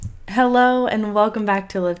Hello and welcome back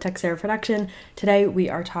to Live Tech Sarah Production. Today we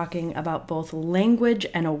are talking about both language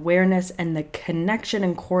and awareness and the connection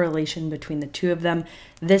and correlation between the two of them.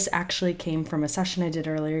 This actually came from a session I did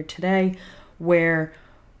earlier today where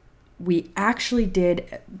we actually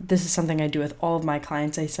this is something I do with all of my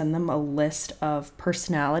clients. I send them a list of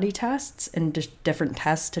personality tests and just different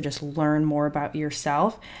tests to just learn more about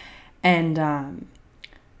yourself. And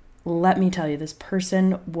let me tell you, this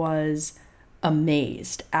person was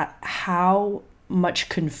amazed at how much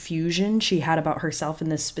confusion she had about herself in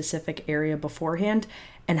this specific area beforehand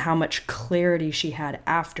and how much clarity she had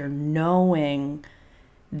after knowing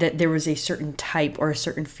that there was a certain type or a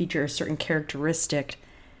certain feature, a certain characteristic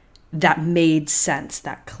that made sense,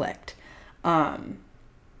 that clicked. And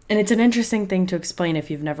it's an interesting thing to explain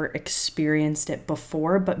if you've never experienced it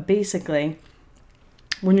before, but basically,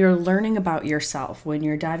 when you're learning about yourself, when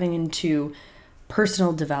you're diving into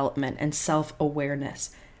personal development and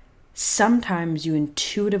self-awareness, sometimes you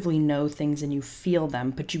intuitively know things and you feel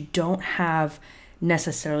them, but you don't have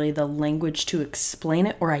necessarily the language to explain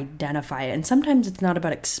it or identify it. And sometimes it's not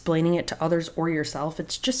about explaining it to others or yourself.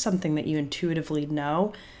 It's just something that you intuitively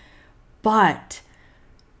know. But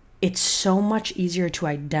it's so much easier to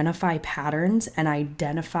identify patterns and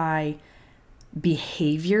identify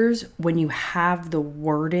behaviors when you have the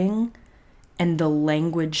wording and the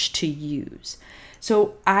language to use.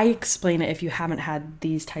 So I explain it, if you haven't had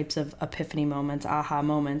these types of epiphany moments, aha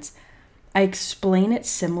moments, I explain it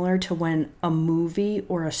similar to when a movie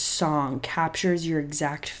or a song captures your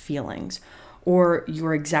exact feelings or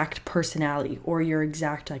your exact personality or your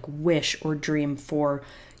exact wish or dream for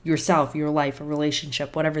yourself, your life, a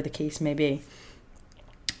relationship, whatever the case may be.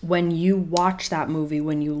 When you watch that movie,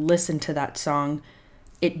 when you listen to that song,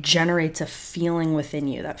 it generates a feeling within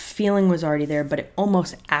you. That feeling was already there, but it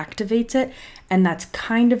almost activates it. And that's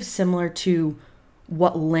kind of similar to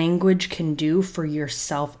what language can do for your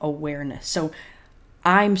self-awareness. So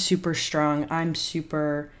I'm super strong. I'm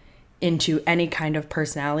super into any kind of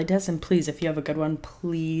personality test. And please, if you have a good one,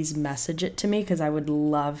 please message it to me because I would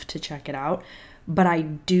love to check it out. But I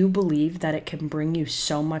do believe that it can bring you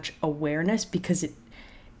so much awareness because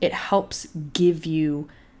it helps give you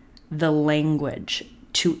the language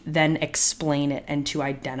to then explain it and to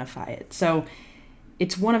identify it. So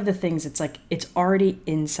it's one of the things, it's already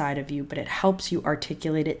inside of you, but it helps you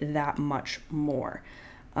articulate it that much more.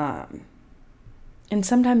 And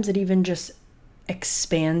sometimes it even just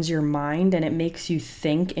expands your mind and it makes you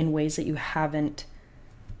think in ways that you haven't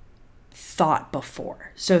thought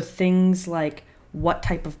before. So things like, what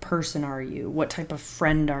type of person are you? What type of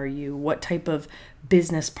friend are you? What type of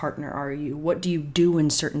business partner are you? What do you do in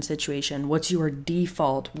certain situation? What's your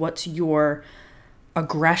default? What's your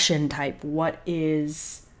aggression type? What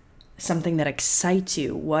is something that excites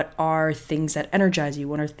you? What are things that energize you?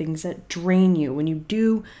 What are things that drain you? When you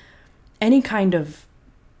do any kind of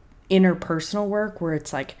interpersonal work where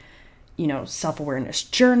it's self-awareness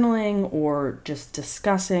journaling or just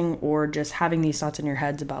discussing or just having these thoughts in your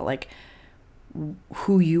heads about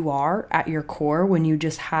who you are at your core, when you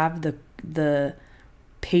just have the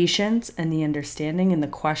patience and the understanding and the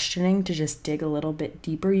questioning to just dig a little bit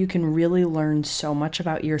deeper, you can really learn so much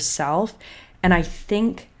about yourself. And I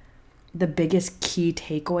think the biggest key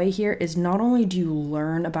takeaway here is not only do you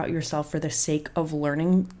learn about yourself for the sake of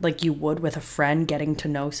learning, like you would with a friend getting to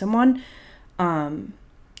know someone,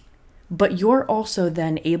 but you're also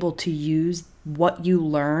then able to use what you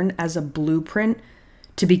learn as a blueprint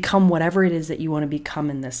to become whatever it is that you want to become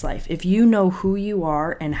in this life. If you know who you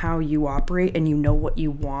are and how you operate and you know what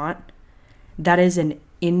you want, that is an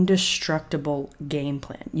indestructible game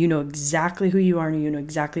plan. You know exactly who you are and you know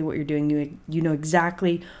exactly what you're doing. You know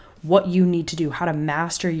exactly what you need to do, how to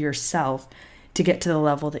master yourself to get to the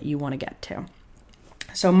level that you want to get to.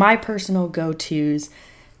 So my personal go-tos,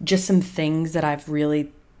 just some things that I've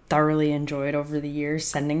really thoroughly enjoyed over the years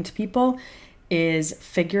sending to people, is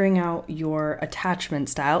figuring out your attachment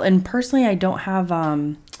style. And personally, I don't have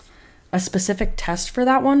a specific test for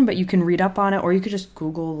that one, but you can read up on it or you could just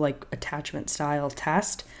Google attachment style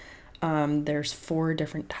test. There's 4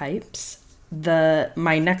 different types.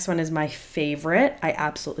 My next one is my favorite. I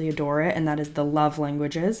absolutely adore it, and that is the love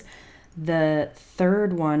languages. The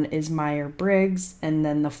third one is Myers-Briggs, and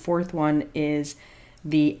then the 4th one is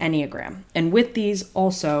the Enneagram. And with these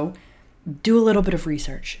also, do a little bit of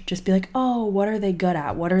research. Just be oh, what are they good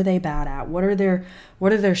at? What are they bad at? What are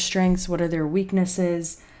their strengths? What are their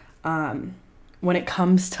weaknesses? When it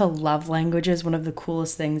comes to love languages, one of the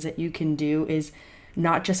coolest things that you can do is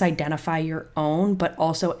not just identify your own, but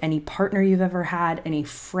also any partner you've ever had, any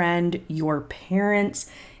friend, your parents.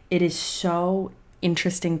 It is so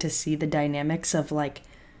interesting to see the dynamics of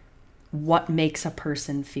what makes a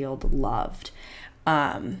person feel loved.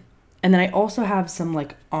 And then I also have some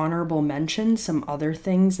like honorable mentions, some other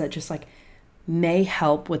things that just like may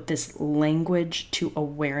help with this language to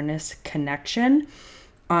awareness connection.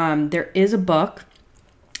 There is a book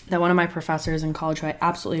that one of my professors in college who I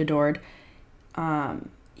absolutely adored,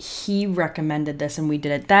 he recommended this and we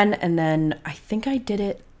did it then. And then I think I did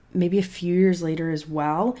it maybe a few years later as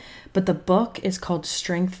well. But the book is called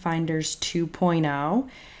Strength Finders 2.0.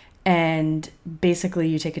 And basically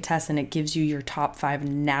you take a test and it gives you your top 5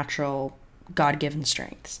 natural God-given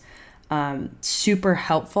strengths. Super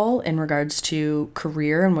helpful in regards to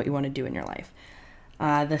career and what you want to do in your life.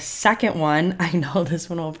 The second one, I know this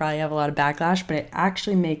one will probably have a lot of backlash, but it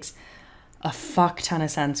actually makes a fuck ton of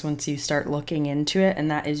sense once you start looking into it, and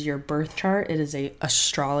that is your birth chart. It is a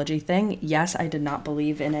astrology thing. Yes, I did not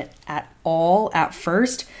believe in it at all at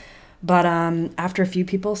first, but after a few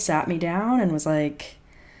people sat me down and was like,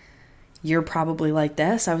 you're probably like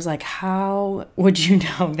this, I was like, how would you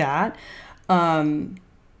know that?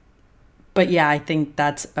 But yeah, I think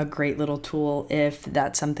that's a great little tool if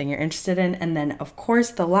that's something you're interested in. And then, of course,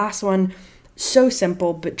 the last one, so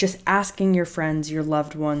simple, but just asking your friends, your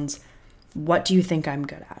loved ones, what do you think I'm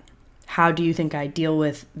good at? How do you think I deal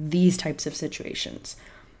with these types of situations?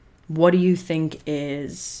 What do you think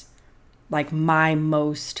is like my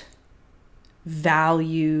most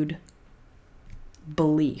valued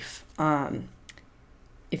belief?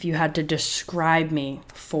 If you had to describe me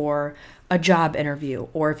for a job interview,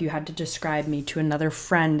 or if you had to describe me to another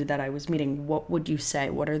friend that I was meeting, what would you say?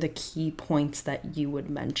 What are the key points that you would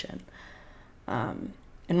mention? And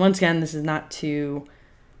once again, this is not to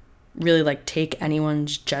really like take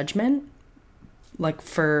anyone's judgment like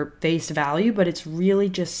for face value, but it's really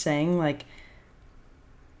just saying like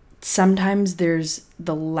sometimes there's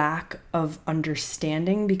the lack of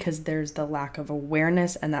understanding because there's the lack of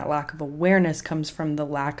awareness, and that lack of awareness comes from the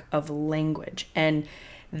lack of language. And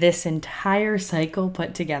this entire cycle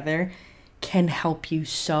put together can help you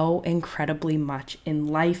so incredibly much in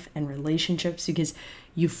life and relationships because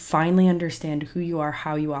you finally understand who you are,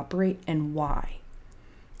 how you operate, and why.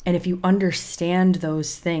 And if you understand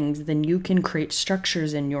those things, then you can create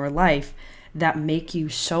structures in your life that make you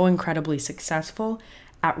so incredibly successful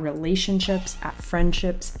at relationships, at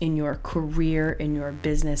friendships, in your career, in your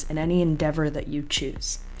business, in any endeavor that you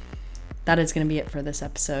choose. That is going to be it for this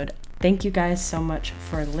episode. Thank you guys so much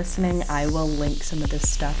for listening. I will link some of this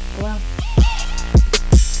stuff below.